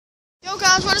Yo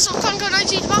guys, what is up?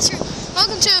 Congo19 Master.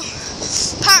 Welcome to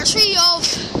part 3 of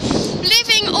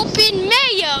living up in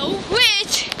Mayo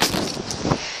with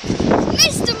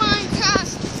Mr.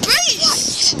 Minecraft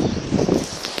Beast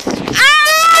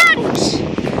and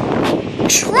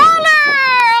Troller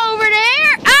over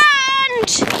there and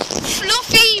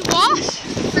Fluffy what?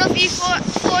 Fluffy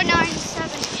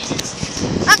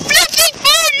 497. And Fluffy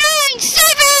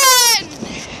 497!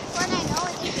 490, I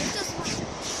think it doesn't matter.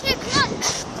 Here, come on.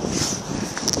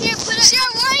 Here, put it. So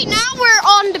right now we're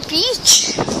on the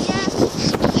beach. Yeah.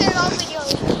 Here, I'll video.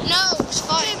 No, it's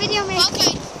fine. Here, video me.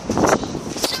 Okay.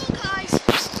 So guys,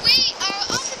 we are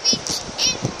on the beach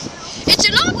in It's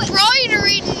a lot brighter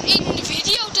in the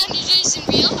video than it is in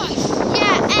real life.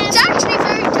 Yeah, It's actually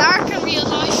very dark in real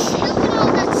life. look at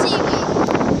all that seaweed.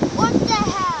 What the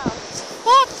hell?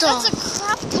 What the? That's a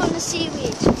crap ton of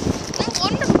seaweed. No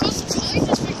wonder because the tide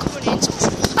has been coming into us.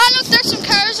 Ah, look, there's some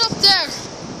cars up there.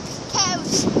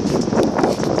 Cows.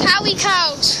 Cowy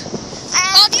cows.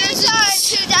 These are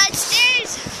two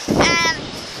downstairs.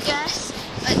 Yes.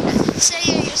 Say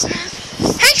your username.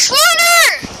 Hey, Troller!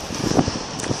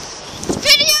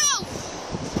 Video!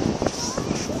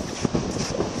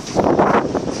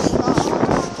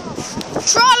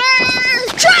 Troller!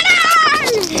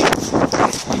 Troller!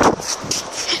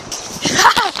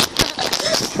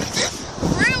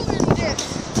 Ruined it.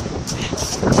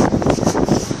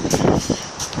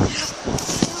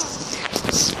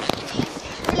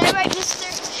 Relay right, mister.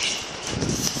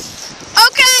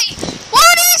 Okay,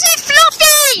 what is it,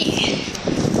 Fluffy?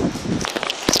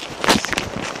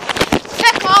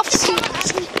 Heck off, So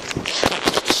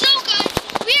guys,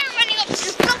 we are running up to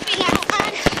the Fluffy now,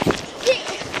 and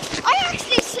I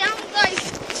actually sound like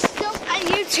a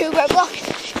YouTuber, but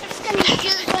it's gonna be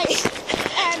good, like,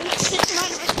 sitting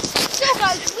on it. So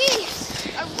guys, we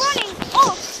are running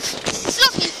up.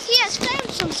 Fluffy, he has found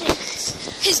something.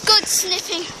 His good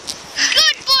sniffing.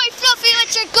 Good boy, Fluffy,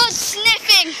 with your good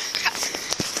sniffing.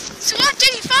 So what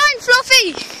did you find,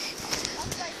 Fluffy?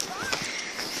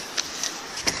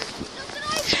 Look what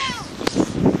I found.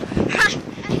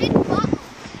 A hidden bottle.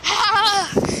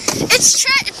 It's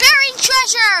buried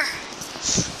treasure.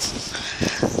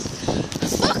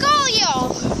 Look all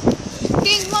y'all.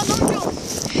 King Monojo.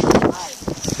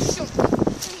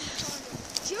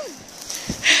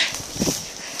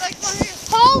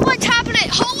 Hold my tablet.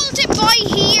 Hold it by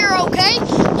here, okay?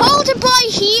 Hold it by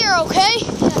here, okay?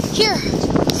 Here.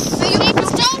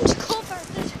 Don't cover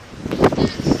this.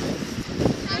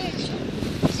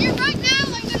 Here, right now,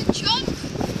 I'm going to jump.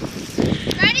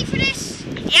 Ready for this?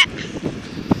 Yeah.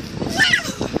 Wow!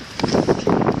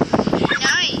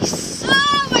 Nice.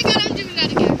 Oh my god, I'm doing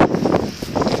that again.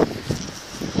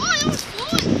 Oh, that was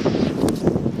fun.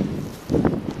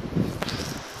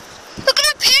 Look at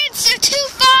the pins, they're too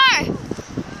far.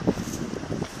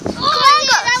 Come on,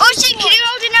 go. Oh, shit, can you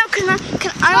hold it now?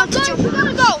 I want to jump. We're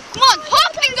gonna go. Come on,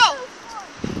 hop and go.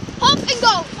 Hop and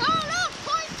go. Oh, look,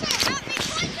 pointing at me,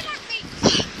 pointing at me.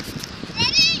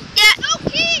 Ready? Yeah. No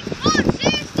key. Come on,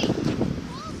 seriously.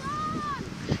 Hold on.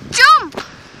 Jump.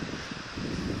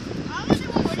 I want to do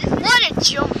one more. What a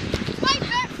jump. My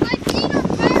feet are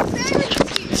very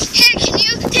confused. Here, can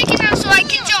you take it out so I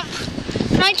can jump?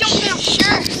 Can I jump now?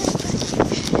 Sure.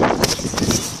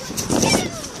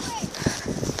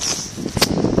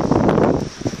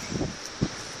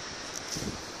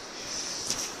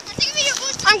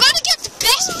 I'm gonna get the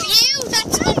best view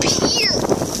that's up here.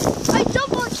 I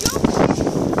double jumped.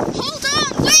 Hold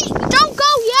on, wait, don't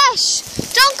go yet.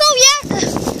 Don't go yet,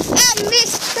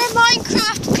 Mr.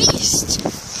 Minecraft Beast.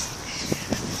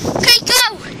 Okay, go.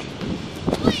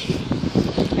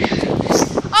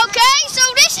 Okay, so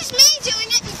this is me doing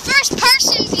it in first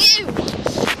person view.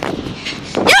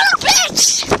 You bitch!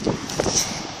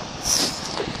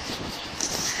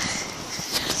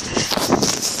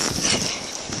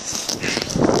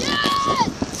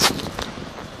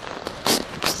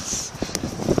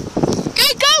 Okay,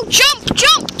 go, jump,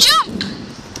 jump, jump.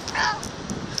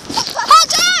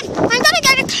 Hold on, I'm gonna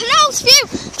get a close view.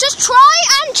 Just try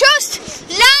and just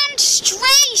land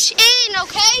straight in,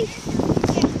 okay?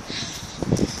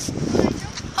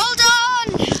 Hold on.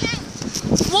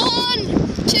 1,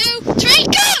 2, 3,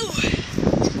 go!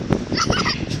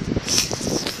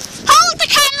 Hold the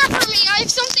camera for me, I have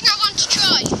something I want to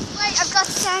try. Wait, I've got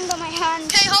sand on my hand.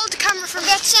 Okay, hold the camera for I've me.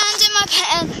 got sand in my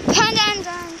hand and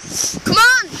Come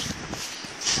on.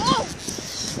 Oh,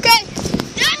 Okay,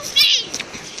 that's me.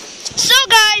 so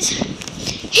guys,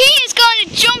 he is going to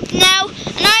jump now,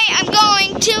 and I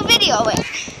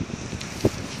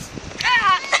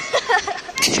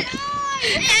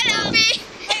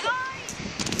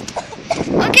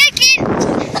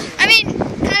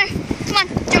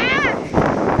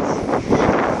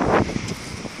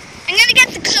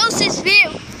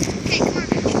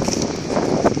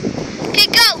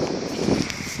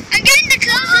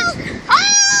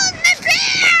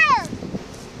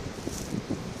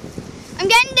I'm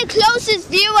getting the closest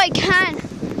view I can.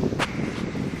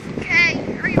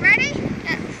 Okay, are you ready?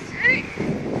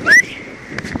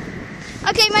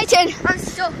 Okay, my turn. I'm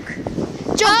stuck.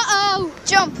 Jump. Uh-oh.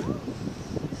 Jump.